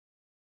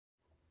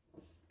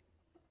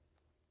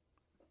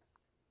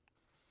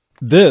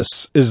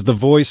This is the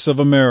voice of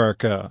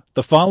America.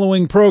 The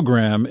following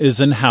program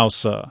is in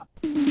Hausa.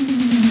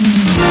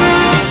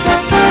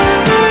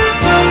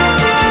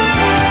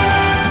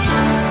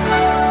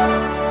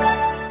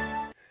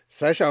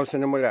 Sashen Hausa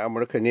na murya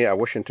Amurka ne a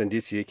Washington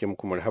DC yake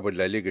muku marhaban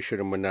lale ga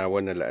shirinmu na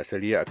wannan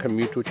la'asari a kan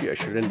mitoci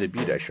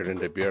 22 da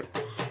 25.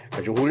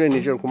 A jamhuriyar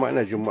Nijar kuma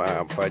ana jin mu a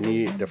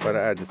amfani da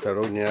fara'a da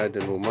sarauniya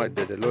da noma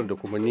da dalol da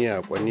kuma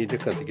niya kwanni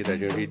dukkan su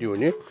gidajen rediyo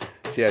ne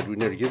sai a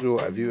duniyar gizo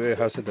a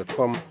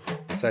voahausa.com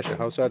da sashen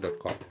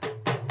hausa.com.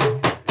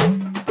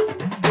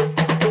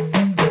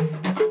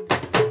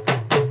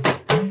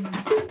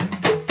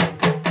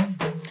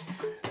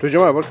 To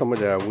jama'a barkamu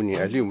da wuni.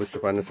 Aliyu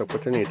Mustapha na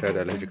Sokoto ne ta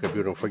da Alhaji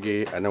Kabirun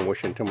Fage a nan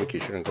Washington muke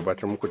shirin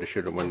gabatar muku da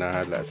shirinmu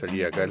na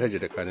la'asariya ga Alhaji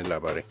da kanin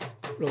labarai.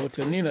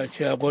 Rahotanni na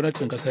cewa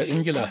gwamnatin ƙasar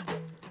Ingila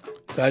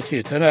ta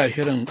ce tana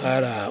shirin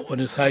ƙara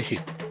wani sashe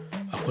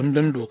a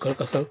kundin dokar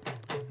ƙasar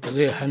da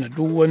zai hana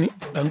duk wani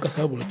ɗan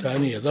ƙasar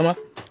Burtaniya ya zama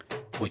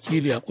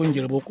wakili a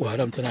ƙungiyar Boko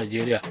Haram ta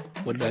Najeriya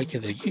wadda ake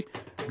zargi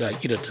da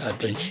aƙidar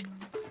ta'addanci.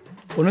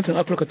 Gwamnatin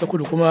Afirka ta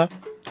Kudu kuma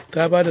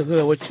ta ba da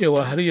zirawar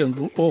cewa har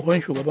yanzu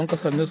tsohon shugaban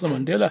kasar Nelson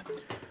Mandela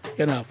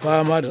yana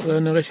fama da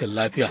tsananin rashin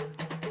lafiya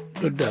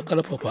duk da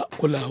karfafa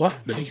kulawa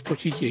da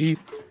likitoci ke yi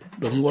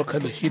domin warkar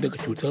da shi daga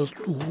cutar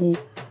tuhu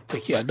da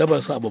ke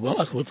addabarsa a babban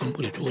asibitin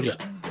Pretoria.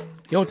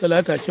 Yau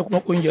talata ce kuma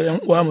kungiyar 'yan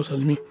uwa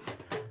musulmi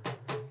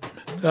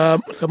ta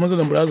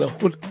Muslim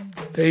Brotherhood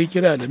ta yi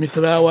kira da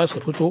Misrawa su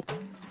fito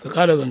su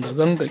kara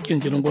zanga-zanga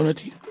kin jinin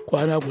gwamnati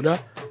kwana guda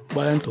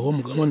bayan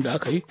tuhum-gaman da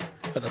aka yi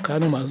a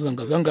tsakanin masu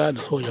zanga-zanga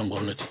da sojan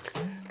gwamnati.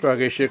 To a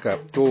gaishe ka.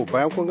 To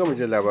bayan kun gama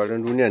jin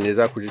labaran duniya ne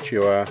za ku ji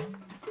cewa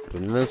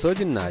rundunar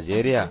sojin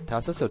Najeriya ta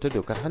sassauta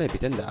dokar hana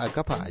fitan da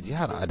aka kafa a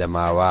jihar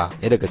Adamawa,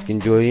 ɗaya daga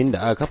cikin jihohin da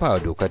aka kafa wa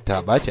dokar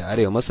ta ɓace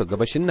arewa maso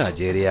gabashin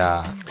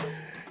Najeriya.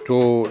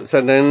 To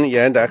sannan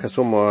yayin da aka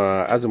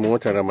soma azumin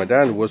watan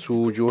Ramadan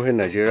wasu jihohin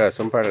Najeriya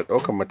sun fara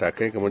ɗaukar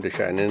matakai game da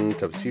sha'anin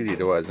tafsiri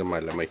da wa'azin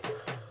malamai.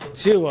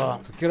 Cewa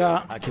su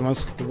kira a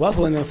kimansu ba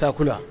su wannan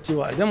sakula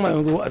cewa idan ma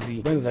yanzu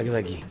wa'azi ban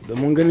zage-zage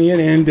domin ganin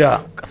yanayin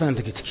da ƙasar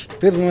take ciki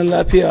sai zaman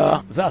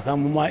lafiya za a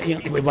samu ma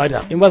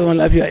ibada in ba zaman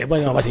lafiya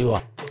ibada ma ba ta yi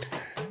wa.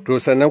 To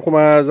sannan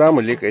kuma za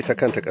mu leƙa ita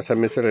kanta ƙasar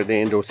Misira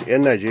ɗin inda wasu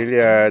 'yan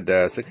Najeriya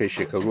da suka yi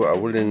shekaru a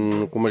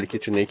wurin kuma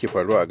rikicin da yake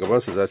faruwa a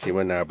gabansu za su yi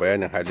mana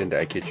bayanin halin da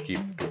ake ciki.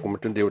 To kuma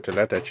tun da yau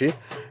talata ce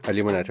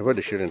Halima na tafa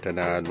da shirinta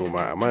na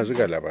noma amma yanzu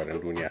ga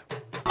labaran duniya.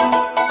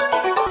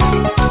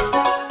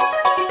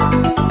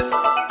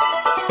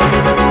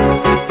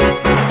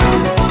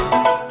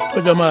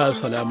 Jama'a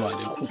assalamu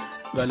alaikum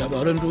ga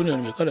labaran duniyar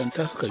mai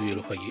karanta suka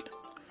biyu fage.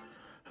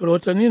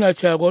 Rahotanni na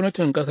cewa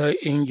gwamnatin kasar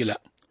Ingila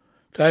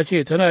ta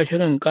ce tana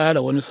shirin ƙara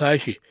wani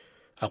sashe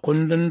a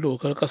kundin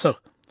dokar kasar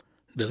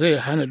da zai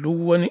hana duk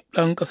wani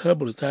ɗan kasar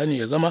Burtaniya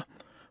ya zama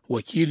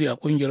wakili a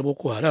ƙungiyar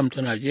Boko Haram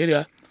ta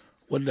Najeriya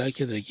wadda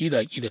ake zargi da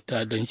aƙidar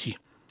ta'addanci.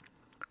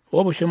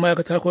 Ofishin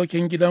ma'aikatar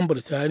harkokin gidan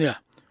Burtaniya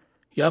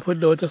ya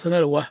fidda wata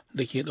sanarwa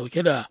da ke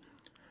ɗauke da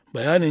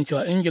bayanin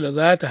cewa Ingila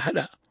za ta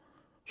haɗa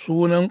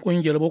sunan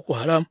ƙungiyar Boko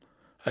Haram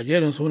a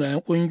jerin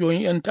sunayen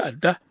ƙungiyoyin 'yan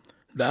ta'adda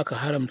da aka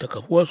haramta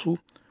kafuwarsu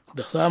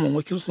da samun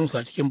wakilcinsu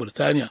a cikin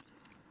Burtaniya,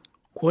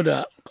 ko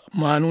da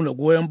ma nuna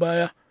goyon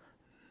baya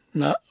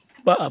na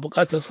ba a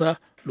buƙatarsa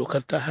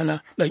dokar ta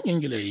hana ɗan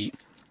Ingila ya yi.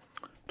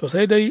 To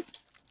sai dai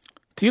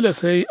tilas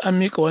sai an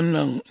mika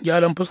wannan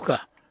gyaran fuska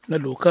na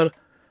dokar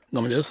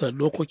ga Majalisar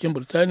Dokokin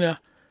Burtaniya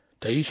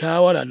ta yi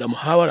shawara da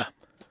muhawara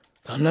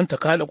sannan ta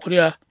kaɗa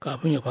ƙuri'a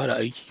kafin ya fara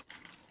aiki.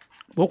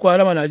 Boko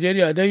Haram a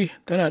Najeriya dai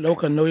tana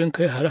ɗaukar nauyin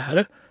kai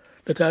hare-hare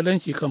da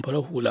ta'addanci kan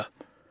farar hula.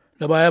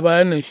 Na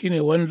baya-bayan nan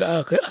shine wanda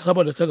aka kai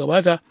Asabar da ta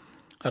gabata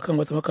akan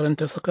wata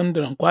makarantar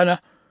sakandaren kwana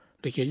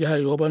da ke jihar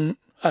Yoban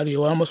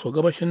arewa maso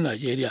gabashin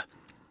Najeriya,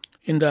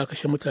 inda aka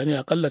kashe mutane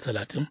akalla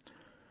 30.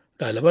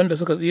 Ɗaliban da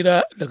suka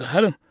tsira daga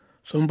harin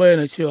sun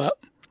bayyana cewa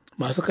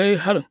masu kai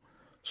harin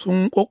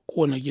sun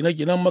kokkona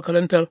gine-ginen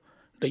makarantar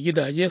da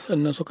gidaje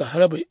sannan suka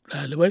harbe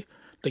ɗalibai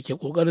da ke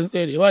ƙoƙarin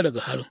tserewa daga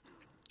harin.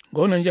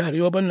 Gwamnan jihar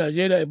Yoban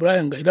Najeriya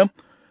Ibrahim Gaidam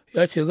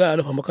ya ce za a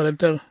rufe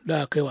makarantar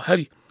da aka kai wa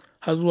hari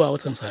har zuwa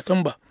watan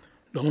Satumba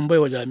domin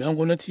baiwa jami'an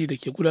gwamnati da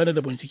ke gudanar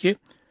da bincike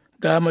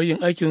damar yin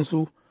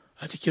aikinsu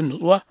a cikin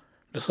nutsuwa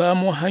da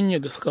samo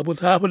hanyar da suka bi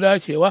tafi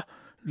dacewa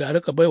da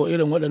rika baiwa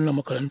irin waɗannan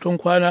makarantun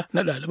kwana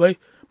na ɗalibai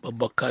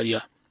babbar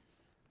kariya.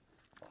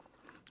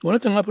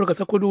 Gwamnatin Afirka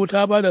ta Kudu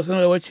ta ba da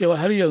sanarwar cewa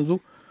har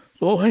yanzu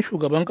tsohon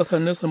shugaban ƙasar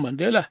Nelson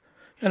Mandela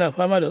yana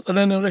fama da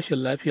tsananin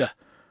rashin lafiya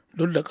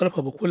duk da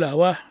ƙarfafa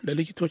kulawa da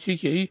likitoci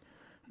ke yi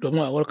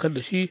domin a warkar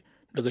da shi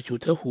daga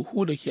cutar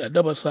huhu da ke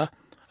addabarsa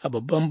a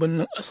babban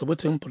birnin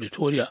asibitin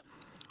Pretoria.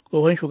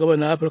 Tsohon shugaban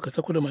na Afirka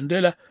ta Kudu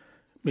Mandela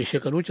mai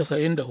shekaru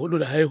 94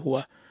 da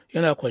haihuwa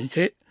yana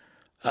kwance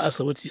a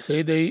asibiti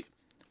sai dai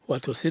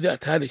a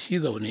tada shi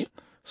zaune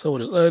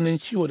saboda tsananin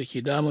ciwo da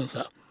ke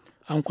damunsa.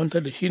 An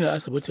kwantar da shi ne a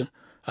asibitin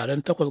a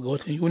ran 8 ga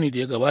watan Yuni da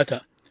ya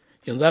gabata.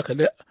 Yanzu haka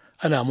dai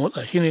ana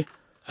motsa shi ne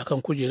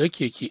akan kujerar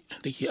keke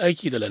da ke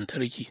aiki da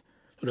lantarki.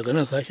 Daga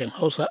nan sashen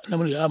Hausa na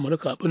murya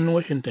Amurka a birnin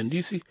Washington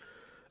DC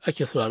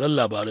ake sauraron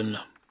labarin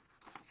nan.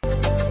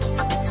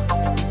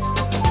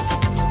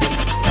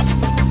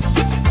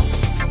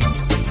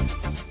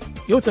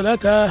 Yau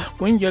Talata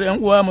ƙungiyar 'yan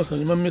uwa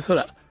musulman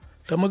Misra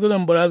ta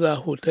Muslim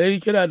Brotherhood ta yi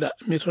kira da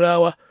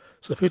Misrawa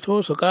su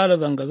fito su ƙara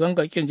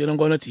zanga-zanga ƙin jinin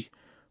gwamnati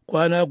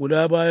kwana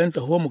guda bayan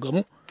taho mu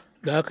gamu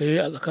da aka yi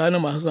a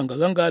tsakanin masu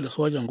zanga-zanga da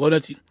sojan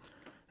gwamnati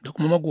da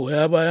kuma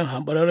magoya bayan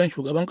hambararren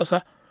shugaban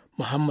ƙasa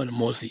Muhammad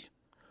Morsi.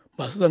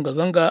 Masu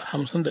zanga-zanga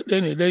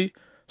 51 ne dai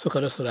suka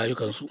rasa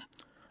rayukansu.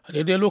 A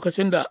daidai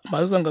lokacin da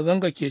masu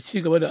zanga-zanga ke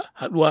ci gaba da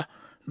haɗuwa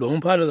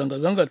domin fara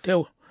zanga-zangar ta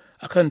yau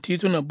a kan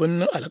titunan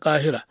birnin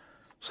Alkahira,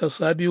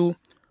 sassa biyu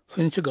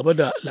sun ci gaba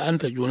da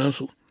la'antar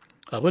junansu,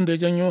 abin da ya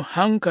janyo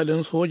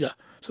hankalin soja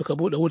suka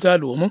buɗe wuta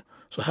domin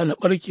su hana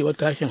ɓarkewar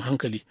tashin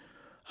hankali.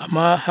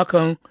 Amma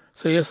hakan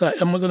sai ya sa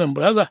 'yan Muslim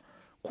Brother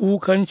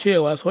kukan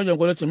cewa sojan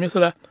gwamnatin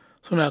Misra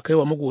suna kai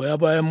wa magoya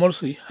bayan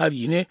Morsi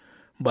hari ne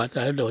ba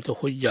tare da wata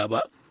hujja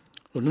ba.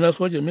 Rundunar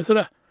sojan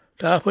Misra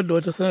ta da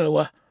wata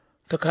sanarwa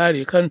ta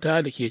kare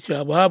kanta da ke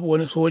cewa babu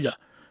wani soja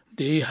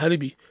da ya yi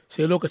harbi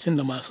sai lokacin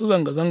da masu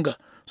zanga-zanga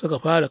suka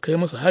fara kai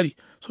musu hari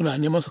suna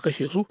neman su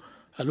kashe su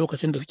a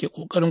lokacin da suke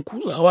ƙoƙarin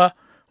kutsawa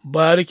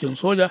barikin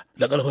soja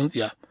da ƙarfin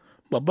tsiya.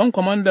 Babban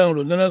kwamandan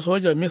rundunar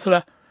sojan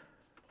Misra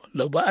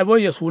da ba a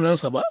bayyana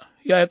sunansa ba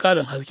ya yi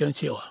ƙarin hasken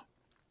cewa.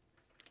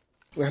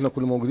 احنا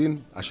كنا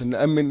موجودين عشان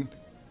نأمن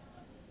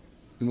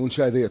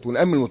المنشأة ديت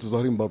ونأمن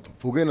المتظاهرين برضه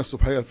فوجئنا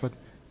الصبحية الفجر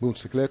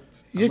بموتوسيكلات.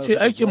 yace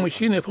aikinmu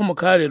shine fa mu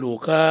kare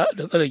doka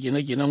da tsare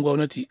gine-ginen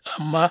gwamnati,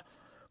 amma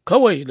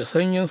kawai da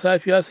sanyin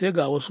safiya sai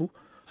ga wasu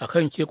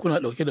akan kekuna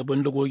ɗauke da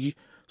bindigogi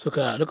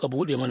suka rika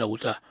buɗe mana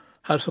wuta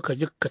har suka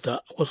jikkata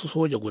wasu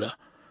soja guda.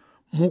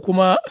 Mu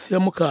kuma sai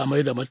muka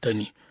mai da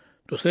martani.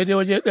 To sai dai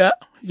waje ɗaya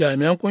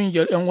jami'an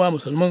ƙungiyar 'yan uwa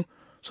musulmin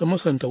sun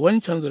musanta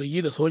wancan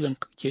zargi da sojan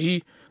ke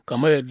yi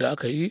kamar yadda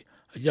aka yi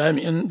a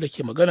jami'in da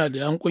ke magana da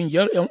 'yan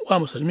ƙungiyar 'yan uwa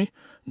musulmi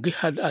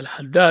Gihad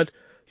al-Haddad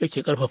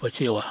yake ƙarfafa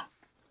cewa.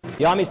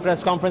 The Army's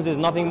press conference is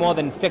nothing more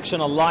than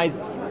fictional lies.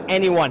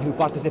 Anyone who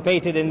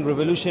participated in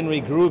revolutionary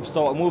groups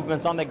or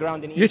movements on the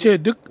ground in Egypt.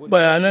 Yace duk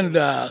bayanan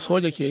da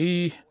soja ke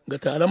yi ga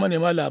taron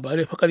manema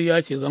labarai fa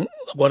ƙarya ce zan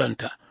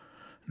gwaranta.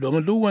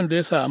 Domin duk wanda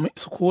ya sami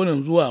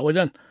sukunin zuwa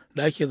wajen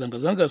da ake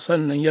zanga-zangar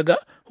sannan ya ga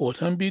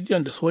hoton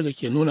bidiyon da soja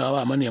ke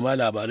nunawa manema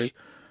labarai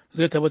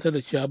zai tabbatar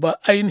da cewa ba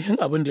ainihin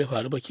abin da ya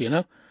faru ba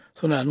kenan.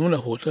 Suna nuna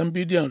hoton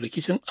bidiyon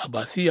rikicin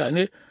Abbasiya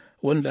ne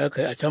wanda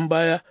aka yi a can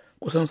baya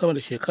kusan sama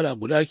da shekara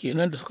guda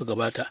kenan da suka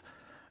gabata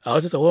a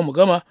wata taho mu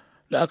gama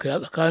da aka yi a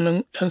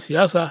tsakanin 'yan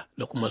siyasa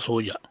da kuma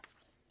soja.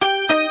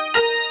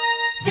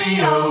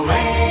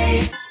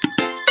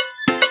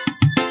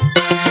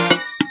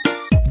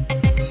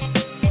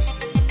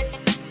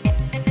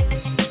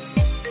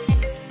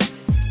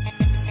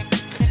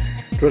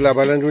 To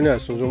labaran duniya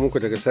sun zo muku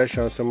daga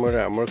sashen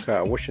samurar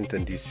Amurka a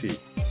Washington DC.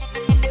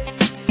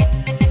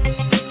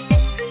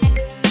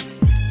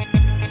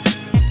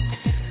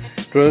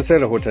 Turan sai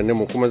rahotannin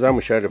mu kuma za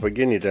mu share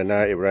fage ne da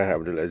na Ibrahim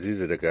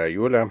Abdulaziz daga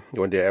Yola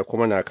wanda ya aiko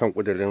mana kan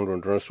kudirin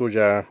rundunar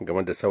soja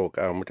game da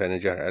sauƙa mutanen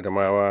jihar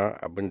Adamawa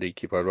abin da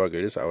yake faruwa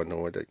gare su a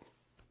wannan wadai.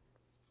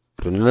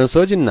 Rundunar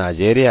sojin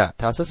Najeriya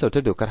ta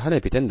sassauta dokar hana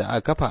fitan da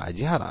aka kafa a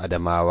jihar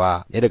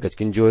Adamawa, ɗaya daga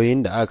cikin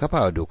jihohin da aka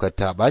kafa wa dokar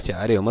ta ɓace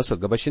arewa maso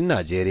gabashin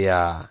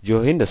Najeriya.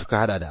 Jihohin da suka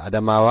hada da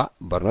Adamawa,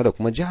 Borno da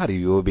kuma jihar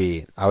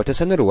Yobe. A wata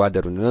sanarwa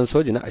da rundunar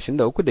soji na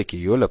 23 da ke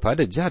Yola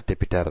fadar jihar ta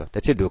fitar, ta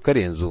ce dokar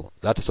yanzu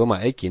za ta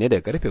soma aiki ne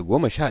daga karfe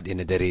 11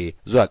 na dare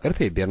zuwa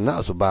karfe 5 na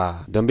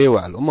asuba don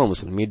baiwa al'ummar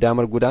musulmi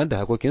damar gudanar da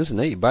hakokinsu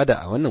na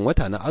ibada a wannan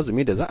wata na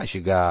azumi da za a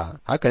shiga.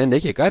 Hakanan da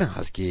yake karin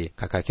haske,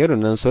 kakakin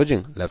rundunar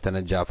sojin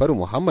Laftanar Jafaru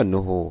Muhammad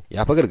Nuhu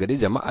ya fa gargadi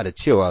jama'a da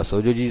cewa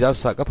sojoji za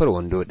su sa kafar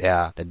wando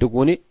daya da duk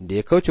wani da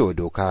ya kauce wa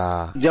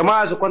doka.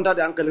 Jama'a su kwanta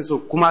da hankalin su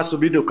kuma su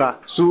bi doka,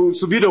 su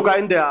bi doka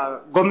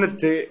inda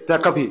gwamnati ta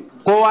kafe.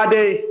 Kowa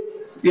dai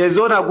ya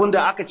zona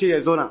gunda aka ce ya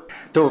zona.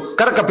 To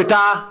kar ka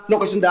fita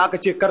lokacin da aka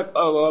ce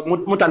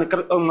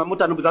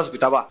mutane ba za su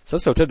fita ba.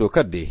 Sassauta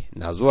dokar dai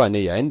na zuwa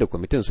ne yayin da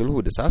kwamitin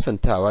sulhu da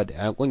sasantawa da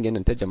 'yan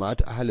kungiyar ta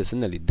jama'atu ahli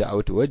sunna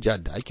lidda'awat wajja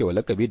da ake wa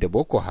lakabi da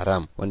Boko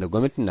Haram wanda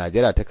gwamnatin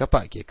Najeriya ta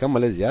kafa ke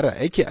kammala ziyarar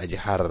aiki a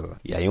jihar.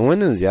 Yayin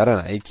wannan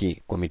ziyarar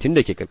aiki, kwamitin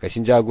da ke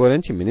karkashin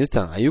jagorancin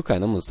ministan ayyuka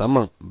na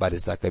musamman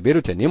Barista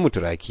Kabiru Tanimu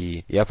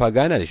Turaki ya fa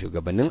gana da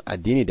shugabannin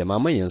addini da ma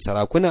manyan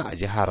sarakuna a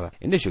jihar,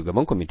 inda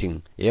shugaban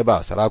kwamitin ya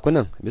ba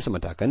sarakunan bisa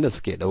matakan da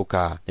suke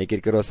ɗauka na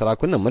kirkiro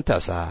sarakunan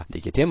matasa da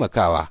ke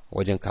taimakawa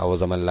wajen kawo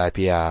zaman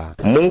lafiya.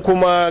 Mun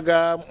kuma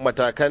ga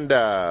matakan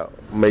da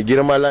mai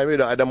girma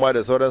Lamido Adama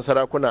da sauran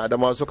sarakunan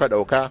Adama suka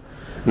ɗauka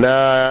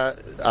na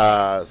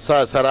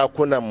sa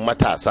sarakunan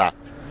matasa,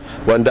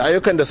 wanda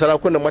ayyukan da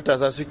sarakunan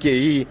matasa suke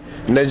yi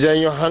na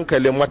janyo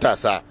hankalin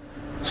matasa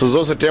su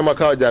zo su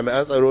taimaka wa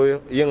jami'an tsaro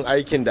yin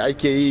aikin da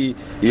ake yi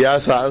ya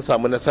sa an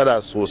samu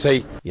nasara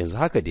sosai. Yanzu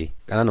haka dai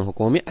ƙananan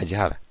hukumomi a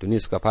jihar tuni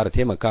suka fara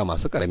taimaka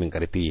masu ƙaramin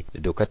ƙarfi da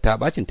dokar ta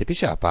bacin tafi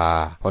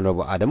shafa.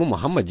 Honorable Adamu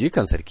Muhammad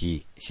Jikan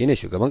Sarki shine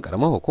shugaban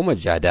ƙaramar hukumar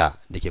Jada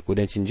da ke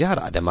kudancin jihar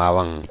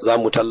Adamawan. Za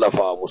mu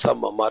tallafa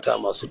musamman mata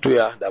masu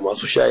tuya da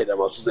masu shayi da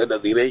masu tsaye da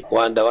zirai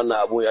wanda wannan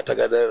abu ya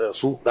tagadar da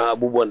su dan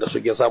abubuwan da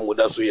suke samu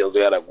da su yanzu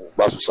ya ragu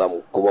ba su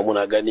samu, kuma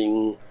muna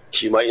ganin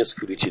shi ma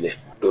insecurity ne,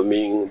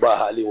 domin ba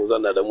hali mu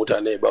zanna da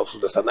mutane ba su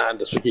da sana'an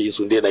da suke yi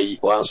sun daina yi,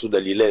 wa'ansu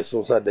dalilai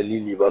sun sa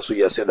dalili ba su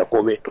iya sai da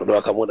komai, to da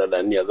haka muna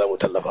da niyya za mu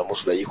tallafa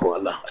musu da ikon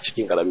Allah a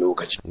cikin karamin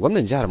lokaci.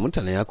 Gwamnan jihar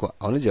Murtala Yako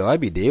a wani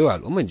jawabi da yawa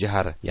al'umman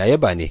jihar ya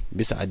yaba ne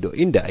bisa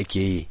addu'o'in da ake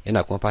yi,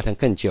 yana kuma fatan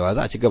kan cewa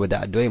za a ci gaba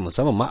da addu'o'i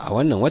musamman ma a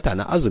wannan wata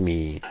na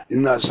azumi.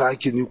 Ina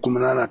sake ni kuma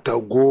nana ta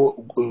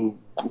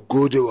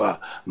godewa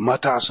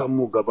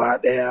matasanmu gaba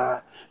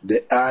ɗaya da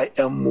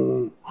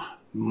 'ya'yanmu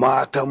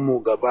matanmu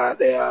gaba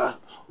ɗaya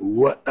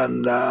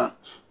waɗanda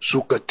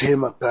suka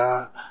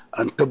taimaka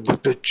an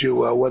tabbatar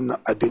cewa wannan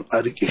abin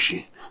a riƙe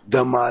shi,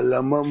 da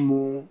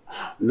malamanmu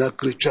na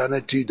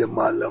Christianity da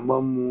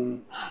malamanmu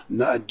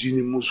na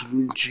addinin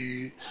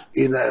musulunci,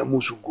 ina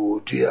musu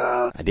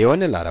godiya. A dai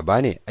wannan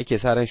laraba ne ake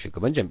sa ran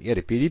shugaban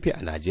jam'iyyar PDP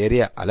a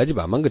Najeriya Alhaji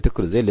Bamanga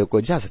Tukur zai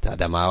leko jihar ta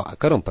Adamawa a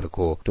karon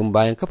farko tun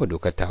bayan kafa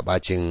dokar ta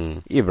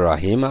bacin.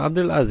 Ibrahim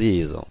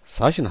Abdulaziz,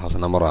 sashin Hausa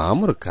na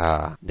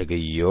Amurka daga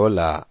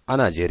Yola a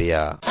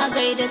Najeriya. A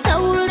gaida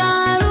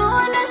tauraro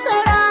na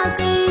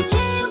sarakai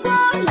jigo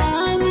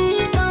lami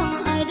don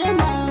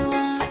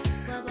Adamawa.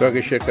 To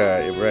gaishe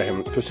ka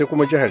Ibrahim, to sai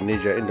kuma jihar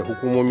Nijar inda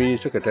hukumomi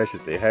suka tashi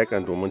tsaye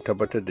haikan domin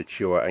tabbatar da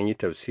cewa an yi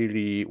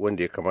tafsiri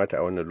wanda ya kamata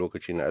a wannan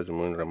lokaci na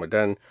azumin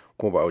Ramadan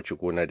kuma ba a wuce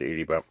gona da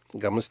iri ba.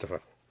 Ga Mustapha.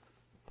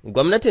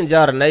 Gwamnatin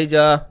jihar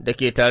Niger da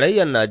ke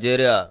tarayyar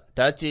Najeriya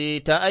ta ce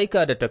ta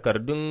aika da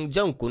takardun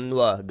jan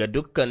kunnuwa ga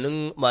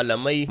dukkanin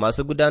malamai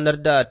masu gudanar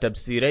da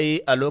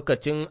tafsirai a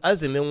lokacin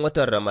azumin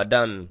watan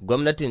Ramadan.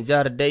 Gwamnatin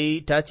jihar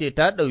dai ta ce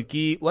ta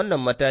ɗauki wannan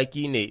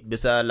mataki ne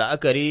bisa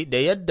la'akari da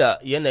yadda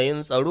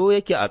yanayin tsaro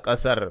yake a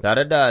ƙasar,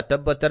 tare da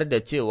tabbatar da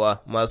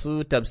cewa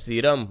masu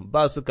tafsiran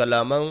ba su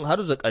kalaman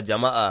harzuka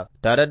jama'a,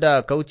 tare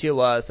da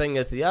kaucewa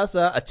sanya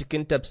siyasa a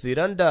cikin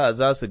tafsiran da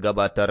za su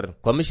gabatar.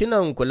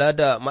 Kwamishinan kula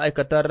da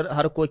ma'aikatar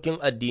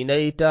harkokin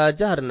addinai ta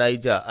jihar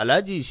Niger,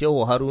 Alhaji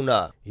Shehu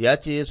Haruna, ya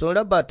ce sun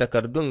raba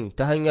takardun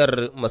ta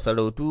hanyar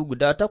masarautu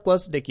guda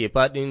 8 da ke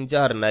fadin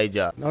jihar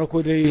Niger. Na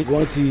farko dai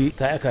gwamnati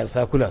ta aika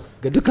circulars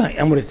ga dukkan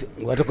Emirates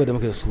guda 8 da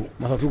muke da su,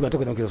 masarautu guda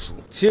 8 da muke da su,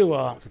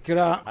 cewa su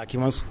kira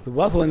hakimansu su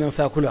ba su wannan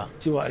circular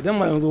cewa idan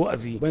ma yanzu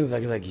wa'azi ban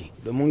zage-zage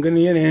domin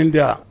ganin yanayin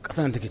da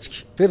ƙasar take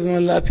ciki. Sai da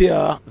zaman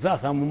lafiya za a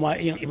samu ma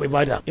yin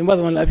ibada, in ba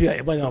zaman lafiya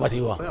ibada ma ba ta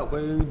yi wa.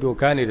 Akwai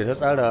doka ne da ta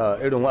tsara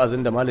irin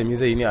wa'azin da malami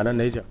zai yi ne a nan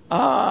Niger?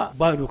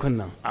 Ba dokan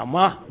nan,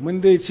 amma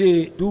mun dai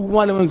ce duk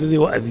malamin da zai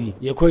wa'azi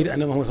ya koyi da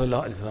annabi Muhammad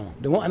sallallahu alaihi wasallam,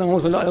 domin annabi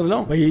Muhammad sallallahu alaihi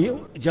wasallam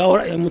bai jawo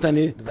ra'ayin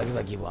mutane da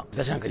zage-zage ba, da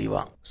tashin hankali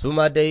ba. Su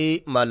ma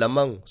dai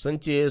malaman sun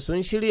ce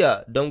sun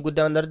shirya don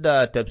gudanar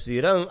da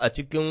tafsiran a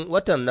cikin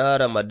watan na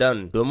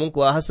Ramadan, domin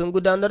kuwa har sun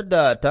gudanar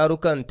da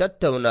tarukan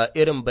tattauna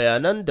irin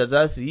bayanan da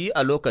za su yi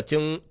a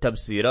lokacin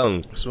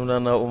tafsiran.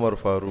 Sunana Umar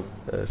Faru,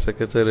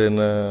 sakatare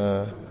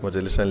na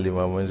majalisar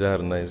limaman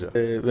jihar Niger.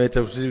 Mai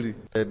tafsiri,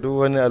 duk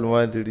wani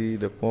almajiri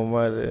da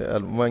kuma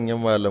manyan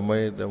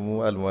malamai da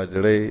mu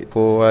almajirai,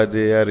 kowa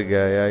dai ya riga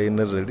ya yi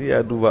nazari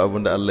ya duba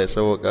abin da Allah ya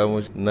sauwaka mu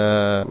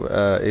na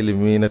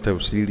ilimi na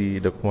tafsiri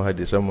da kuma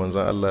hadisan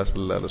manzon Allah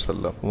sallallahu alaihi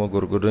wasallam. Kuma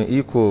gurgudun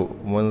iko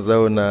mun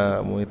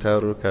zauna mun yi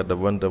taruka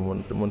daban da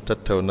mun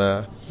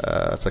tattauna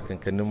a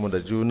tsakankanin mu da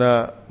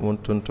juna, mun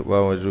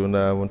tuntuba wa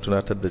juna, mun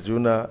tunatar da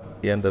juna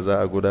yanda za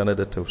a gudanar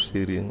da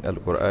tafsirin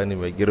alkur'ani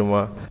mai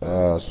girma.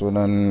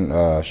 Sunan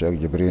Sheikh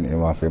Jibrin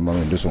Imam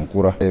Dusun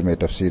Kura, mai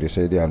tafsiri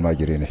sai dai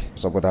almajiri ne,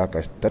 saboda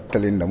haka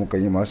tattalin da muka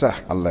yi masa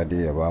Allah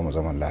dai ya ba mu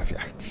zaman lafiya.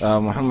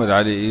 Muhammad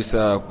Ali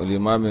Isa,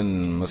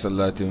 limamin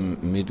masallacin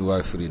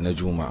midwifery na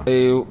Juma'a.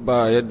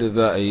 Ba yadda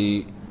za a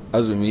yi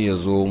azumi ya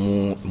zo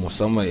mu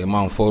musamman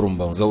imam forum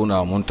ban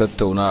zauna mun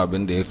tattauna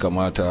abin da ya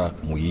kamata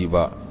mu yi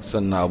ba,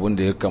 sannan abin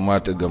da ya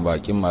kamata ga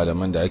bakin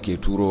malaman da ake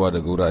turowa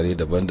daga wurare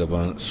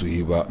daban-daban su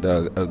yi ba,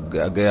 da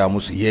gaya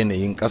musu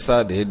yanayin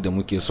ƙasa da yadda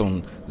muke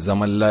son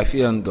zaman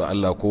lafiyan don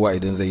Allah kowa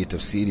idan zai yi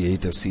tafsiri ya yi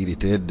tafsiri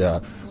ta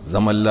yadda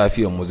zaman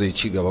lafiyan mu zai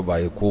ci gaba ba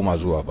ya koma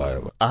zuwa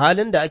baya ba. A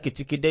halin da ake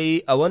ciki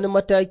dai a wani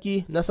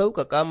mataki na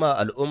sauƙaƙa ma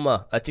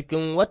al'umma a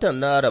cikin watan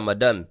na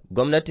Ramadan,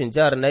 gwamnatin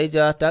jihar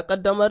Niger ta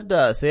kaddamar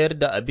da sayar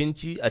da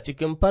abinci a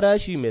cikin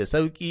farashi mai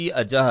sauƙi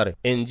a jihar,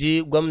 in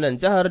ji gwamnan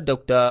jihar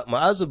Dr.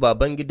 Ma'azu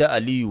Babangida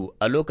Aliyu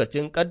a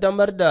lokacin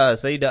kaddamar da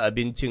sai da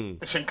abincin.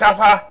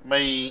 Shinkafa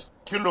mai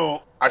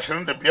kilo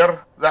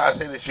 25 za a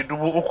sai da shi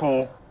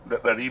 3,500.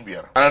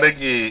 An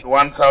rage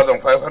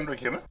 1,500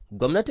 kenan.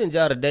 Gwamnatin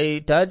jihar dai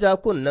ta ja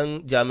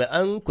kunnen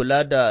jami'an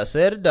kula da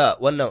sayar da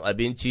wannan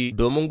abinci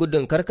domin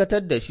gudun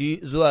karkatar da shi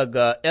zuwa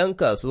ga 'yan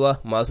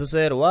kasuwa masu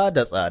sayarwa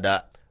da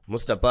tsada.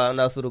 Mustapha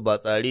Nasiru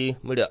Batsari,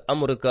 murya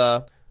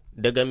Amurka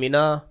daga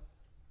Mina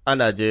a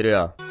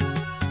Najeriya.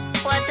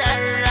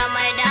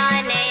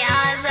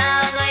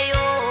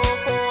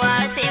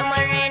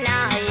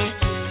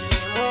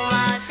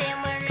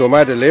 To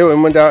ma da yau in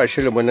mun dawo a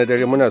shirinmu na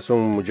dare muna son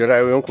mu ji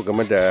ra'ayoyinku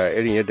game da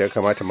irin yadda ya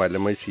kamata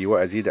malamai su yi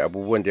wa'azi da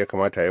abubuwan da ya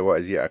kamata yi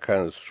wa'azi a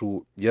kan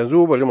su.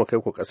 Yanzu bari mu kai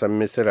ku ƙasar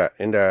Misira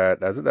inda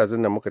ɗazu-ɗazun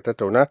nan muka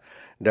tattauna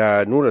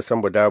da Nura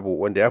Sambu Dabo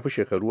wanda ya fi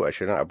shekaru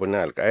 20 a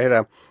birnin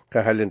Alƙahira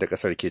kan halin da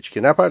ƙasar ke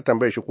ciki. Na fara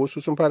tambayar shi ko su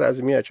sun fara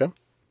azumi a can?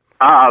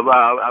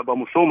 A'a ba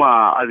mu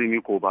soma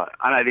azumi ko ba,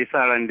 ana dai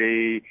sa ran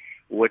dai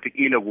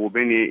watakila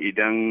gobe ne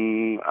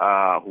idan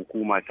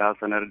hukuma ta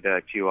sanar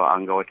da cewa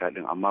an ga wata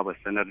din, amma ba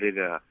sanar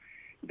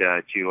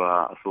da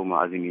cewa a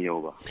soma azumi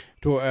yau ba.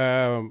 To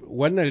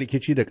wannan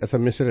rikici da ƙasar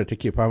Misira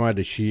take fama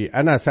da shi,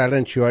 ana sa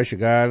ran cewa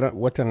shiga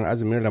watan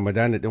azumin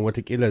Ramadana din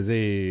watakila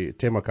zai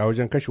taimaka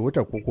wajen kashe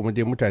wuta, ko kuma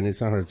dai mutane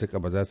sun harzuka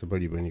ba za su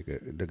bari ba ne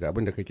daga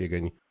abin da kake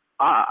gani?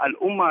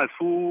 Al'umma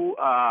su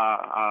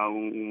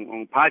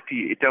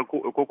fati ita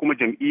ko kuma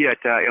jam'iyya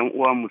ta 'yan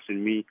uwa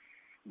musulmi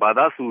ba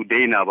za su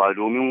daina ba,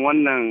 domin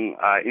wannan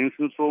in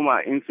sun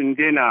soma in sun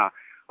daina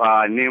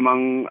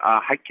neman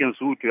hakkin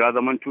su to ya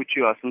zama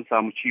cewa sun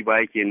samu ci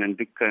baya kenan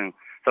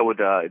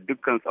saboda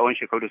dukkan tsawon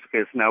shekaru da suka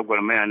yi suna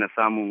gwarmaya na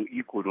samun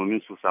iko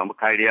domin su samu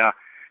kariya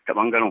ta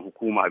bangaren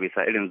hukuma a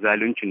bisa irin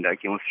zaluncin da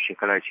ake musu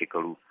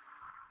shekaru.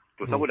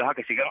 To saboda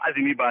haka shigan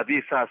azumi ba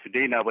zai sa su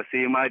daina ba,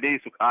 sai ma dai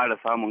su ƙara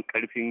samun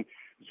ƙarfin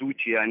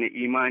zuciya na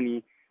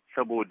imani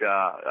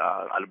saboda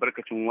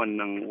albarkacin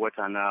wannan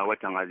watan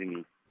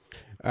azumi.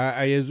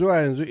 A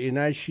yanzu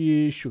ina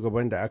shi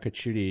shugaban da aka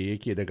cire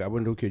yake, daga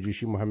abin da kuke ji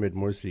shi Muhammad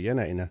Morsi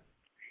yana ina?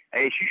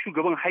 Shi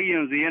shugaban har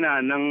yanzu yana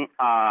nan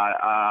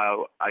a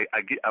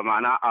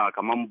ma'ana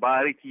kamar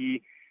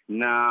bariki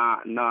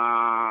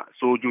na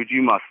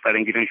sojoji masu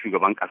tsaron gidan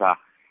shugaban kasa,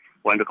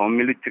 wanda kamar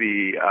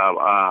military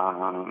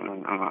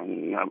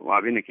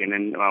abin da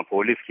kenan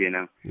police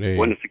kenan,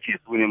 wanda suke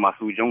su ne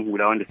masu jan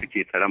hula wanda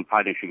suke tsaron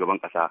fadin shugaban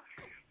kasa.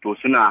 To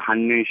suna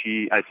hannun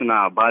shi,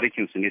 suna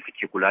barikin su ne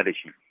suke kula da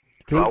shi.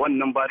 A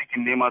wannan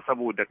barikin ne ma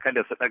saboda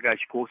kada su ɗaga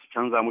shi ko su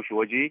canza mushi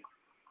waje,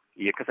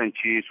 ya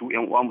kasance su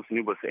yan uwa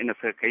musulmi ba su ina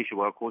suka kai shi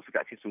ba, ko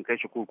suka ce sun kai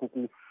shi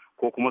kurkuku,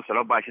 ko kuma su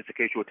raba shi su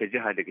kai shi wata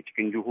jiha daga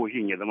cikin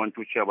jihohin ya zama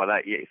cewa ba za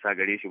a iya isa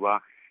gare shi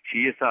ba.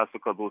 Shi yasa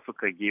suka zo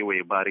suka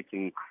gewaye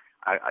barikin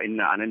a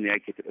nan ne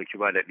yake ta ɗauki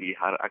ba daɗi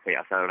har aka yi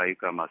asarar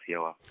rayuka masu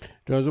yawa.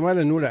 To yanzu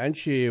Malam Nura, an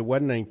ce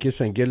wannan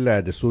kisan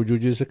gilla da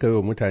sojoji suka yi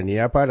wa mutane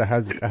ya fara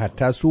harzika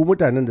hatta su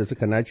mutanen da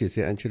suka nace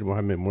sai an cire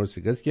Muhammad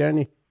Morsi, gaskiya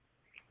ne?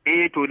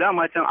 To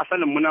dama can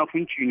asalin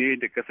munafunci ne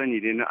da ka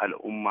sani dai na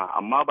al'umma,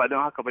 amma ba don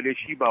haka ba dai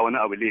shi ba wani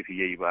abu laifi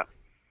yayi ba.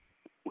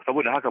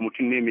 Saboda haka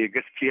mutum ne mai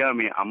gaskiya,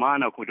 mai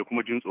amana ko da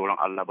kuma jin tsoron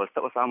Allah, ba su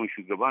taɓa samun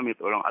shugaba mai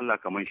tsoron Allah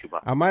kamar shi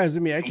ba. Amma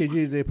yanzu me ake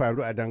ji zai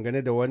faru a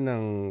dangane da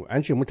wannan,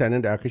 an ce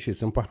mutanen da aka kashe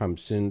sun fi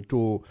 50,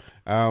 to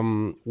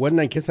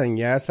wannan kisan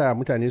ya sa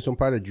mutane sun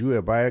fara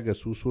juya baya ga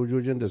su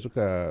sojojin da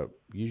suka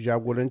yi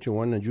jagorancin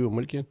wannan juyin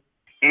mulkin?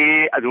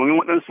 A domin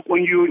waɗansu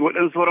ƙungiyoyi,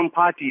 waɗansu sauran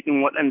fati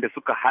ɗin waɗanda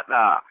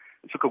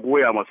suka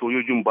goya ma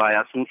sojojin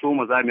baya sun so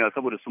mazamiya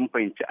saboda sun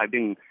fahimci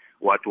abin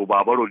wato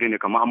babaro ne,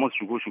 kamar amma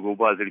shigo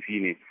ba zurfi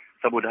ne,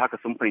 saboda haka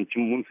sun fahimci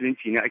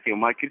musulunci ne ake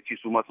makirci,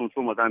 su ma sun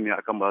so mazamiya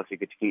akan ba su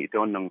shiga cikin ita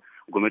wannan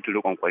gwamnatin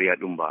riƙon ƙwarya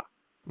din ba.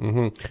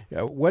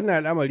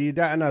 Wannan al'amari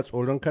da ana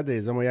tsoron kada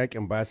ya zama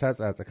yakin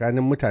basatsa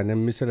tsakanin mutanen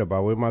Misira,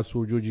 ba wai ma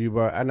sojoji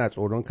ba, ana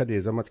tsoron kada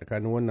ya zama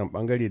tsakanin wannan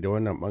bangare da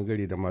wannan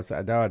bangare da masu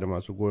adawa da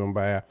masu goyon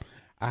baya.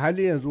 A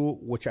hali yanzu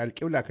wace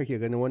alƙibla kake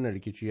ganin wannan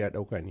rikici ya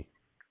ɗauka ne?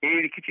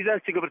 Rikici za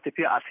su ci gaba da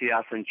tafiya a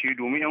siyasance,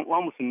 domin yan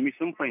uwa musulmi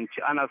sun fahimci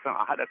ana son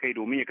a haɗa kai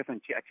domin ya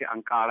kasance a ce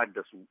an karar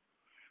da su,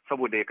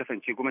 saboda ya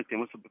kasance gwamnati ta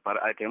musu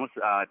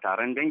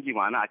taron dangi,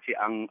 ma'ana a ce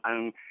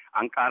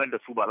an karar da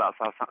su, ba za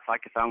a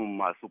sake samun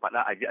masu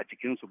faɗa a ji a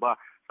cikin su ba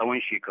tsawon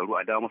shekaru,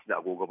 a dawo musu da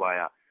agogo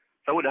baya.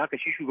 Saboda haka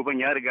shi shugaban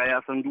ya riga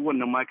ya san duk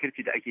wannan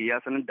makirci da ake,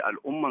 ya sanar da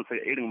al'ummansa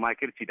irin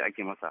makirci da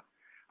ake masa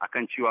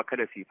akan cewa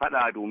kada su yi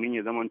faɗa domin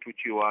ya zamanto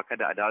cewa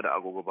kada a dawo da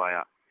agogo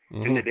baya.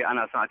 Tunda dai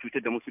ana son a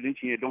cutar da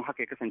musulunci ne, don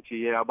haka ya kasance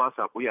ya ba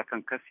su haƙuri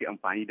akan kasi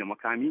amfani da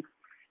makami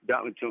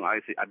da mutum a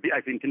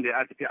tunda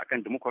ya tafi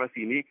akan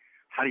demokarasi ne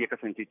har ya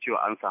kasance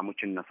cewa an samu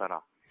cin nasara.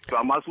 To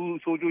amma su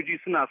sojoji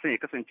suna son ya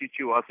kasance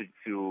cewa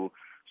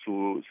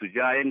su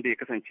ja yanda ya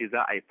kasance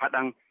za a yi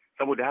faɗan,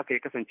 saboda haka ya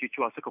kasance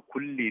cewa suka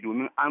kulle,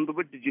 domin an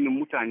zubar da jinin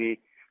mutane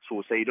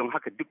sosai, don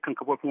haka dukkan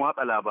kafofin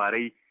watsa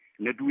labarai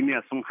na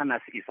duniya sun hana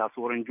su isa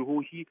sauran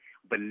jihohi,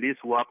 balle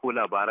su wako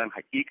labaran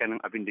hakikanin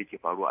abin da yake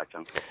faruwa a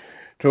can.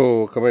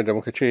 To kamar da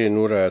muka ce,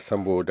 Nura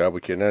Sambo da abu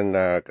kenan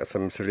na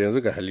ƙasar Misir.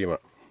 Yanzu ga Halima.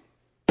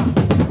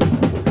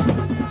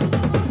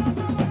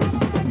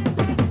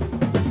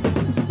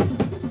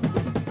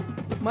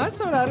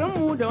 Masu sauraron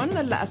mu da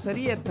wannan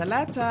la'asariyar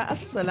talata,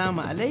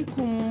 assalamu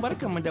alaikum,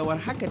 barkamu da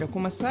warhaka da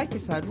kuma sake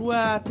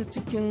saduwa ta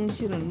cikin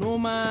shirin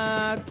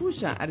noma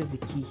tushen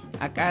arziki,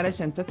 a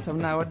karashen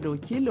tattaunawar da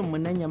wakilinmu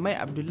na Yamai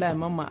Abdullahi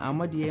Mamman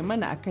Ahmadu ya yi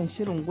mana akan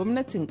shirin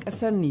gwamnatin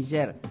kasar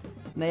Nijar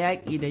na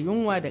yaƙi da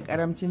yunwa da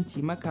ƙaramcin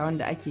cimaka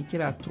wanda ake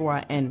kira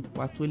 3N,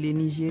 wato Le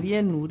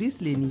Nigerian Nourris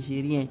Le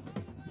Nigerian,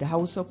 da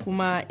Hausa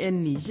kuma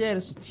 'yan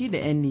Nijar su ci da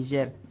 'yan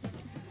Nijar.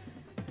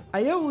 A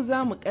yau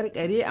za mu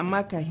karkare,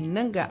 amma kahin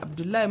nan ga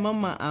Abdullahi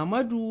Mamman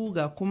Ahmadu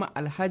ga kuma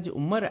Alhaji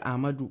Umar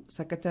Ahmadu,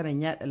 sakataren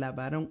yada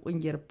labaran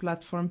kungiyar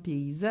Platform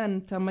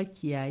Payzan ta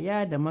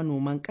makiyaya da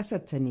manoman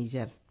ƙasar ta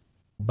Nijar.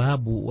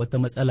 Babu wata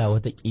matsala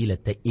watakila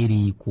ta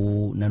iri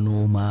ko na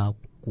noma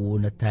ko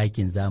na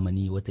takin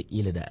zamani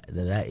watakila da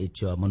za a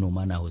cewa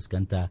manoma na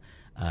huskanta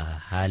a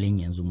halin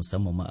yanzu,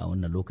 musamman ma a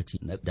wannan lokaci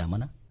na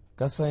damana?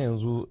 Kasan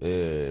yanzu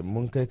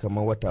mun kai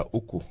kamar wata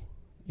 3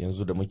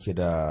 yanzu da muke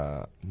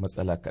da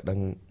matsala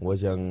kaɗan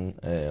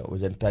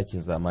wajen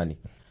takin zamani.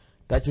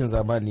 Takin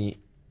zamani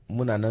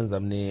muna nan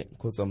zamne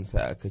kutsam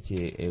sai aka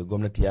ce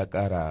gwamnati ya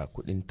ƙara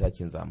kuɗin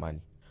takin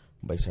zamani.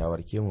 Bai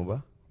shawarke mu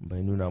ba,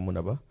 bai nuna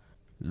muna ba.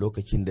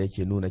 Lokacin da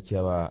yake nuna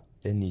cewa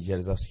 'yan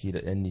Nijar za su yi da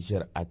 'yan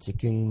Nijar a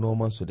cikin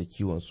nomansu da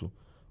kiwonsu,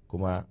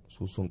 kuma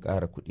su sun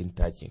ƙara kuɗin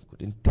takin.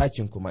 Kuɗin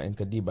takin kuma in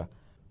ka diba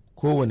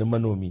kowane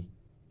manomi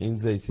in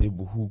zai sai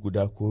buhu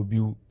guda ko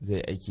 2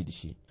 zai aiki da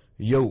shi.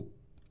 Yau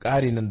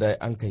ƙari nan da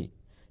an kai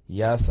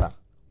ya sa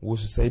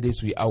wasu sai dai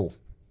su yi awo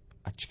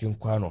a cikin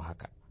kwano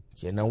haka.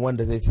 Kenan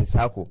wanda zai sai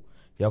sako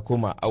ya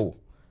koma awo,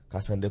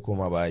 kasan dai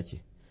koma ba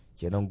yake.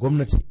 Kenan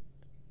gwamnati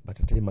ba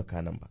ta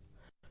taimaka nan ba.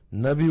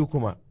 Na biyu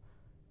kuma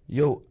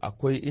yau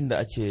akwai inda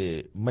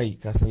ake mai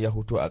kasan ya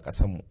huto a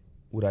ƙasanmu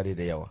wurare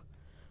da yawa.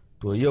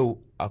 To yau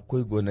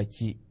akwai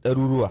gonaki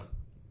ɗaruruwa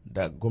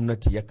da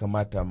gwamnati ya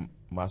kamata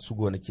masu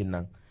gonakin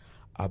nan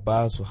a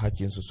ba su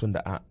hakinsu sun da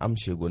an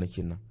amshe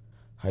gonakin nan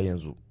har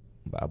yanzu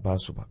ba a ba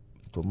su ba.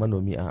 To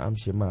manomi an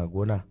amshe ma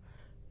gona,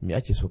 me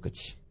ake so ka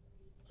ci?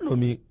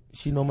 Manomi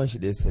shi noman shi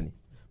da ya sani,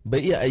 bai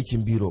iya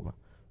aikin biro ba,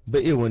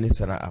 bai iya wani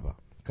sana'a ba,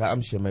 ka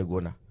amshe mai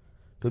gona,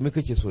 to me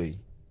kake so yi?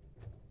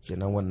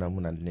 Kenan wannan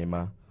muna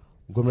nema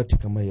gwamnati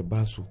kamar ya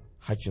ba su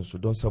hakinsu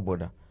don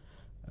saboda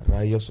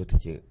rayuwarsu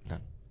take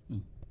nan.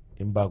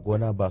 In ba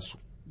gona ba su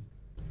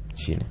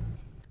shi ne.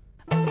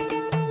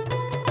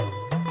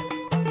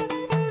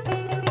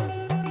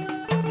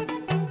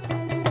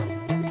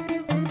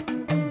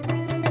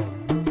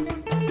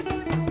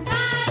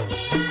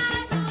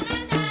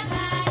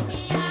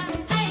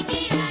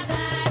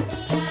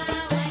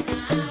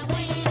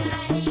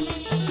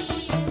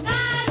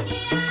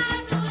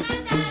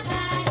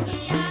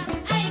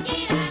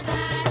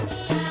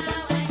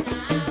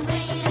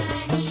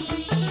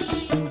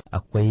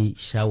 akwai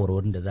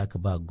shawarwarin da zaka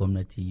ba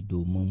gwamnati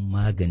domin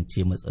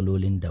magance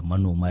matsalolin da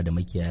manoma da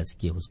makiyaya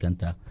suke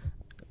fuskanta?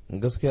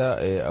 Gaskiya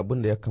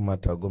abin da ya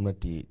kamata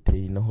gwamnati ta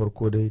yi na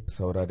harko dai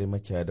saurari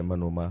makiyaya da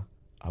manoma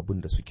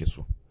abin da suke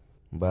so,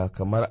 ba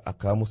kamar a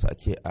kawo musu a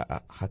ce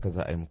a haka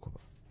za a yi muku ba.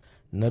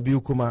 Na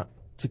biyu kuma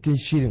cikin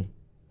shirin,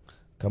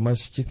 kamar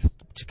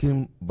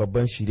cikin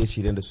babban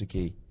shirye-shiryen da suke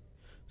yi,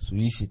 su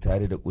yi shi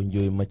tare da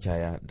ƙungiyoyin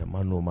makiyaya da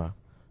manoma,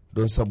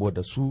 don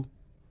saboda su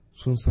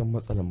sun san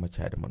matsalar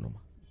makiyaya da manoma.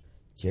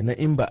 Kenan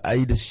in ba a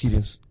yi da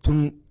shirin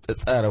tun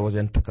tsara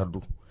wajen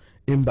takardu,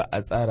 in ba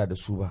a tsara da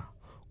su ba,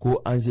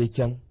 ko an je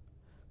kyan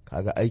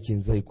kaga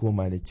aikin zai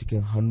koma ne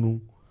cikin hannu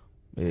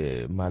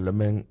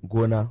malaman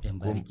gona,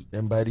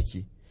 yan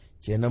bariki,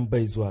 kenan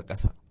bai zuwa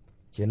ƙasa.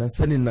 Kenan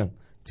sanin nan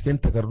cikin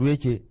takardu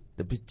yake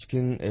da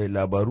cikin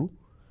labaru,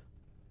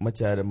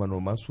 macaya da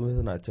manoma su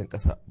suna can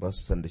ƙasa ba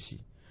su san da shi.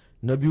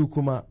 Na biyu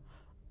kuma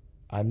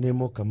a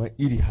nemo kamar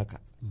iri haka,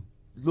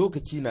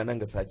 lokaci na nan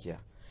ga sakiya,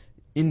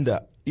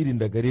 inda irin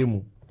da gare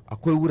mu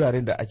akwai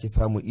wuraren da ake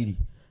samu iri,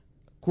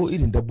 ko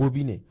irin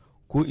dabbobi ne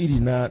ko iri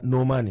na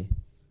noma ne,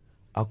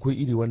 akwai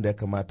iri wanda ya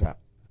kamata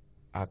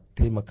a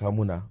taimaka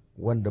muna,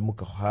 wanda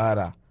muka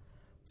fara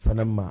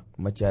sanan ma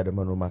macaya da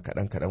manoma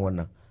kaɗan-kaɗan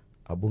wannan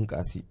abun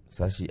kasi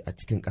sashi a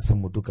cikin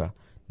ƙasanmu duka.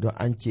 Don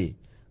an ce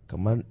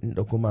kamar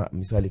inda kuma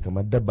misali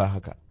kamar dabba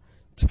haka,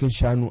 cikin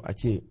shanu a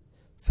ce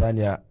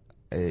saniya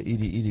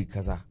iri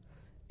kaza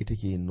ita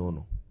ke yin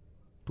nono,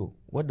 to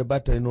wadda ba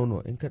ta yi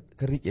nono in ka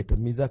riƙe ta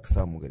me za ka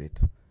samu gare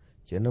ta?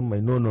 Kenan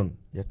mai nonon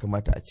ya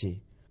kamata a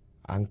ce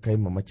an kai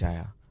ma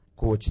macaya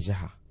kowace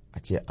jiha, a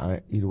ce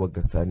an iri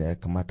wagga saniya ya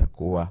kamata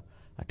kowa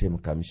a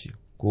taimaka mishi,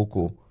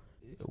 ko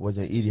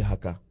wajen iri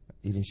haka,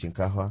 irin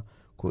shinkafa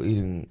ko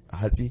irin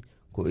hatsi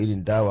ko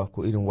irin dawa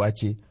ko irin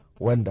wace,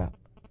 wanda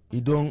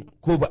idan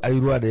ko ba a yi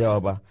ruwa da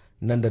yawa ba,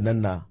 nan da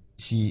nan na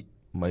shi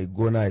mai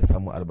gona ya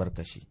samu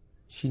albarkashi,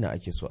 shi na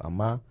ake so.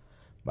 Amma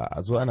ba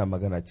a zo ana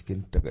magana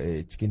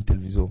cikin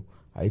televizo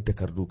a yi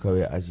takardu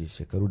kawai aje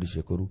shekaru da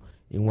shekaru,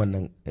 in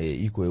wannan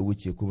iko ya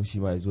wuce kuma shi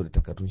ma ya zo da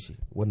takardun shi,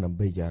 wannan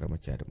bai gyara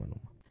macaya da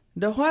manoma.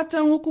 Da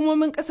fatan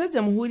hukumomin ƙasar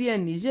jamhuriyar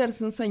Nijar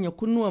sun sanya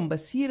kunnuwan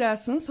basira,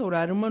 sun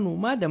saurari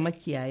manoma da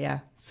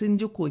makiyaya, sun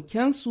ji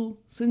kokensu,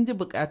 sun ji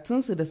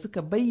bukatunsu da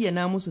suka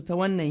bayyana musu ta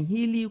wannan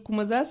hili,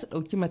 kuma za su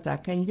ɗauki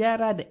matakan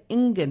gyara da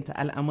inganta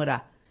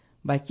al'amura.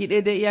 Baki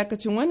ɗaya da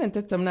iyakacin wannan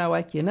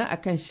tattaunawa kenan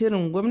akan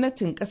shirin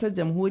gwamnatin ƙasar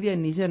jamhuriyar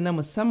Nijar na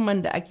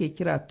musamman da ake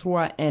kira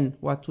 3N,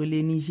 wato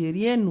Le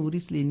Nigérien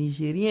Nourris Le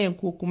Nigérien,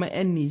 ko kuma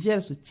 'yan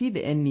Nijar su ci da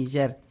 'yan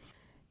Nijar.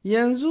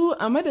 Yanzu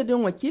a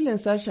madadin wakilin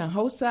sashen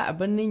Hausa a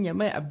birnin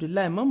Yamai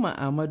Abdullahi Mamman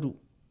Ahmadu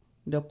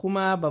da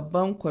kuma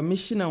babban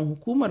kwamishinan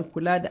hukumar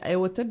kula da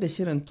aiwatar da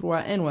shirin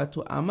 3N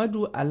wato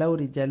Ahmadu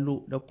Alauri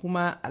Jallo, da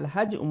kuma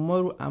Alhaji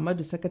Umaru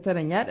Ahmadu,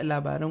 sakataren yada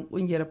labaran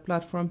kungiyar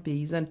Platform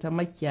Payzan ta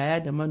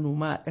makiyaya da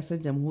manoma a ƙasar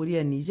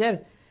jamhuriyar Nijar,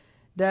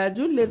 da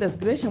June Leathers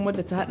Gresham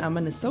wadda ta haɗa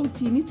mana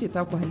sauti, ni ce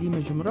taku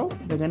Halima Jumrau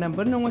daga nan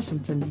birnin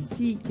Washington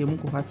DC ke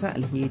muku fatan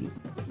alheri.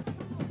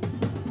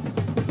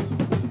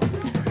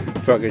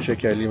 To gaishe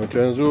ki Halima, to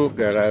yanzu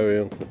ga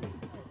ra'ayoyinku.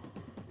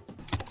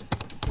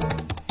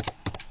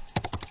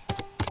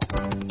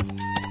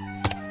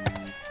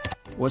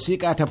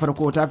 Wasiƙa ta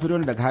farko ta fito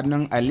daga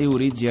hannun Aliyu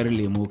Rijiyar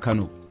Lemo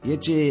Kano. Ya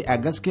ce a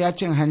gaskiya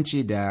cin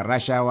hanci da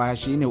rashawa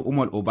shine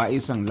umar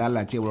oba'isan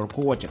lalacewar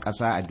kowace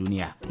ƙasa a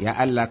duniya. Ya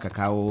Allah ka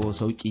kawo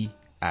sauƙi.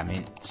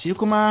 Amin. Shi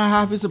kuma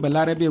Hafizu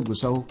Balarabe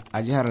Gusau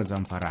a jihar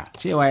Zamfara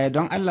cewa ya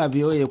don Allah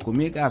biyo ku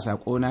miƙa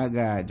saƙona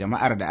ga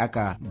jama'ar da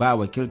aka ba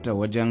wakilta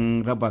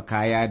wajen raba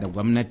kaya da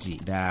gwamnati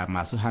da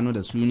masu hannu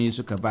da suni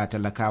suka ba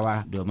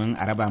talakawa domin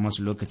a raba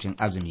masu lokacin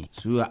azumi.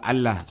 Su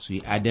Allah su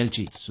yi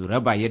adalci su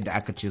raba yadda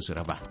aka ce su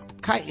raba.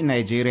 Kai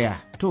Najeriya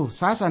to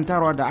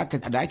sasantarwa da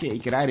ake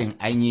ikirarin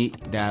an yi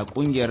da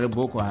kungiyar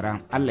Boko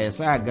Haram Allah ya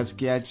sa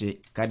gaskiya ce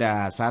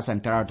kada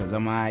sasantarwa ta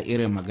zama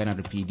irin maganar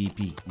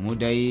PDP. Mu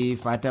dai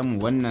fatan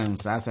mu wannan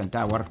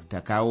sasantawar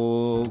ta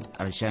kawo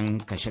ƙarshen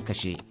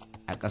kashe-kashe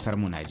a ƙasar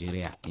mu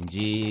Najeriya, in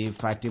ji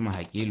Fatima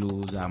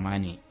Hakilu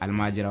Zamani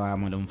almajirawa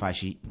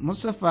malumfashi.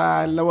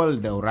 Mustapha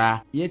Lawal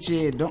Daura ya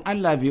ce don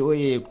Allah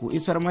VOA ku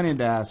isar mani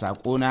da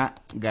saƙona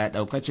ga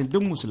ɗaukacin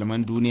duk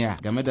musulman duniya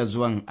game da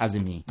zuwan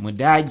azumi. Mu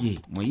dage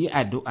mu yi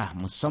addu'a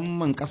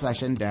musamman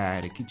ƙasashen da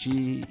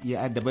rikici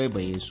ya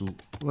addabaibaye su.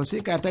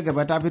 Wasiƙa ta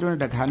gaba ta fito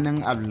daga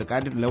hannun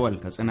Abdulkadir Lawal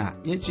Katsina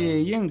ya ce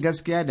yin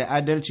gaskiya da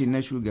adalci na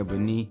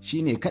shugabanni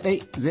shine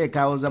kadai zai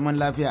kawo zaman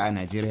lafiya a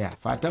Najeriya.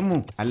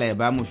 Fatanmu Allah ya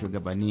bamu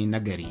shugabanni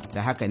na gari,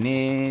 da haka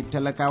ne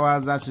talakawa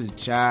za su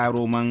sha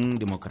roman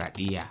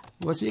demokradiyya.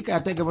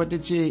 Wasiƙa ta gaba ta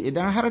ce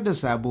idan har da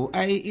sabo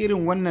ai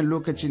irin wannan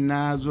lokacin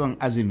na zuwan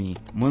azumi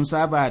mun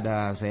saba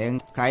da sayan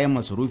kayan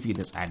masarufi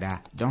da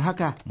tsada, don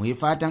haka mu yi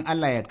fatan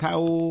Allah ya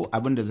kawo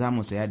abin da za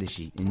mu saya da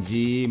shi, in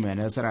ji mai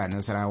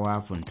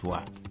nasarawa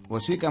Funtuwa.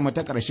 Wasiƙa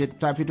mata ƙarshe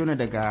ta fito ne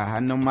daga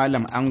hannun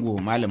Malam Ango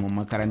malamin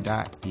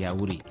makaranta ya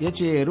wuri. Ya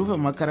ce rufe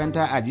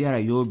makaranta a jihar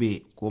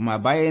Yobe koma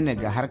baya ne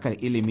ga harkar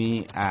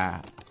ilimi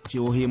a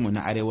jihohinmu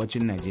na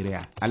arewacin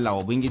Najeriya. Allah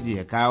Ubangiji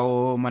ya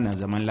kawo mana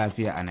zaman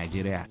lafiya a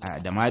Najeriya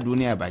da ma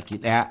duniya baki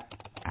ɗaya.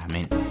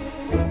 Amin.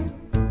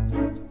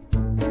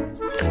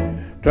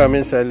 To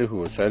amin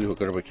Salihu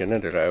Garba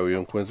kenan da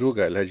ra'ayoyin kun zo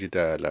ga Alhaji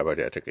da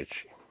labari a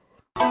takaici.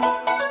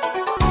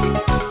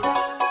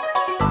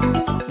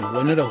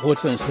 Wani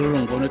rahoton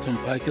sirrin gwamnatin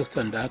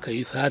Pakistan da aka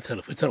yi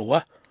satar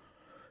fitarwa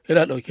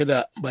yana ɗauke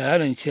da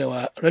bayanin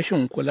cewa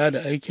rashin kula da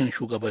aikin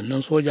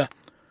shugabannin soja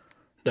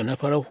da na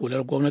farar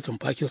hular gwamnatin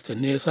Pakistan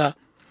ne ya sa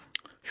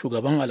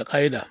shugaban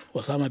Al-Qaeda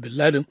Osama Bin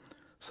Laden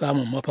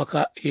samun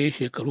mafaka ya yi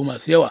shekaru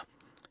masu yawa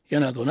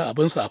yana zaune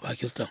abinsa a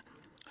Pakistan,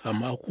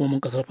 amma hukumomin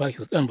ƙasar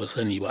Pakistan ba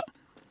sani ba.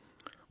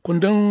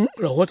 Kundin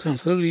rahoton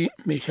sirri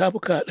mai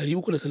shafuka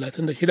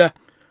 336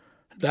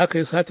 da aka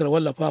yi satar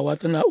wallafawa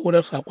ta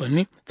na'urar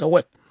saƙonni ta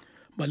web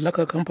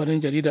mallakar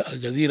kamfanin jaridar Al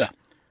Jazeera,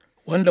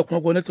 wanda kuma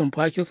gwamnatin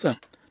Pakistan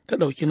ta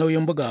ɗauki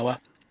nauyin bugawa,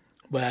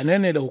 bayanai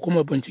ne da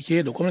hukumar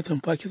bincike da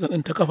gwamnatin Pakistan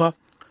ɗin ta kafa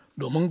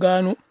domin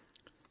gano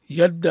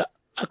yadda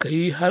aka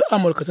yi har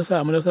Amurka ta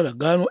samu nasarar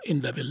gano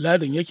inda Bin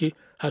Laden yake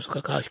har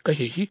suka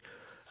kashe shi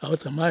a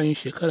watan Mayun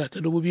shekara ta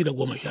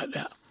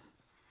 2011.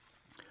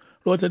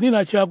 Rahotanni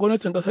na cewa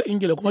gwamnatin ƙasar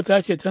Ingila kuma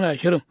ta ce tana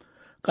shirin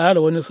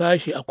ƙara wani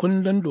sashe a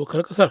kundin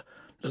dokar ƙasar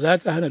da za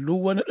ta hana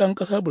duk wani ɗan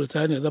ƙasar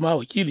Birtaniya zama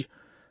wakili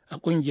a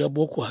ƙungiyar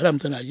Boko Haram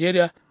ta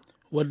Najeriya,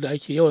 wadda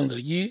ake yawan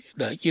zargi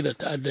da aƙidar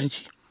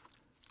ta'addanci.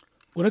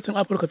 Gwamnatin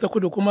Afirka ta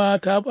Kudu kuma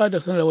ta ba da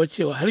sanarwar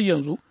cewa har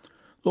yanzu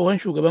tsohon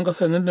shugaban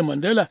ƙasar Nelson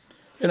Mandela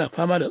yana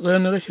fama da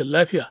tsananin rashin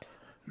lafiya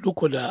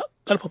duk da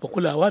ƙarfafa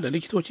kulawa da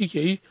likitoci ke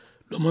yi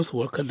domin su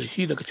warkar da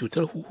shi daga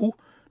cutar huhu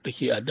da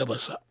ke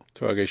addabarsa.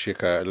 To a gaishe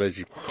ka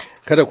Alhaji.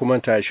 Kada ku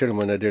manta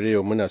shirinmu na dare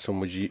yau muna son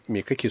mu ji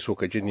me kake so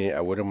ka ji ne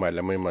a wurin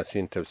malamai masu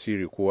yin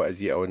tafsiri ko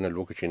wa'azi a wannan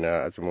lokaci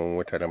na azumin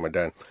watan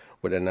Ramadan.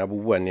 Waɗannan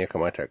abubuwan ne ya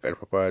kamata a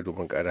ƙarfafa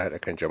domin ƙara haɗa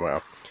kan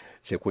jama'a.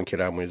 Sai kun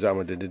kira mu yanzu a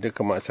madadin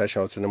dukkan ma a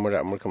sashen wasu na murar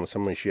Amurka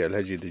musamman shi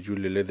Alhaji da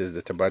Julie Leathers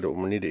da ta bada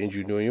umarni da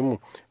injiniyoyinmu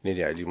ne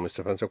da Ali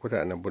Mustapha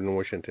Sakuta a nan birnin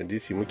Washington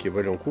DC muke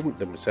barin ku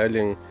da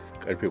misalin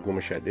karfe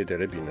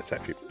 11:30 na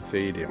safe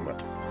sai da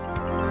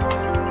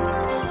yamma.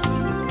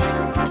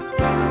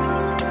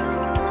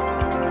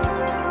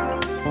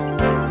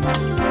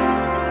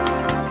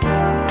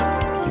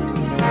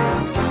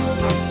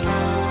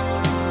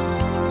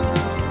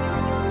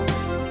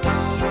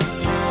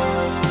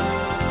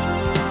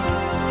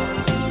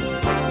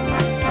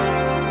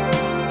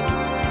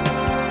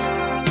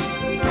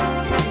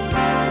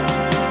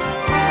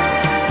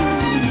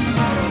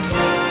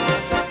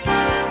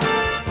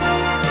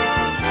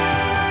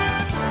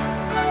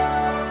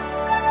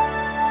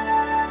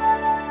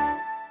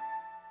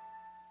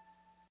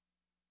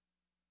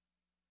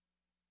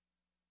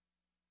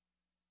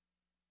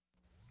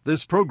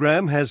 This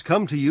program has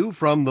come to you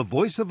from the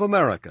Voice of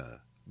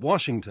America,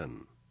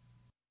 Washington.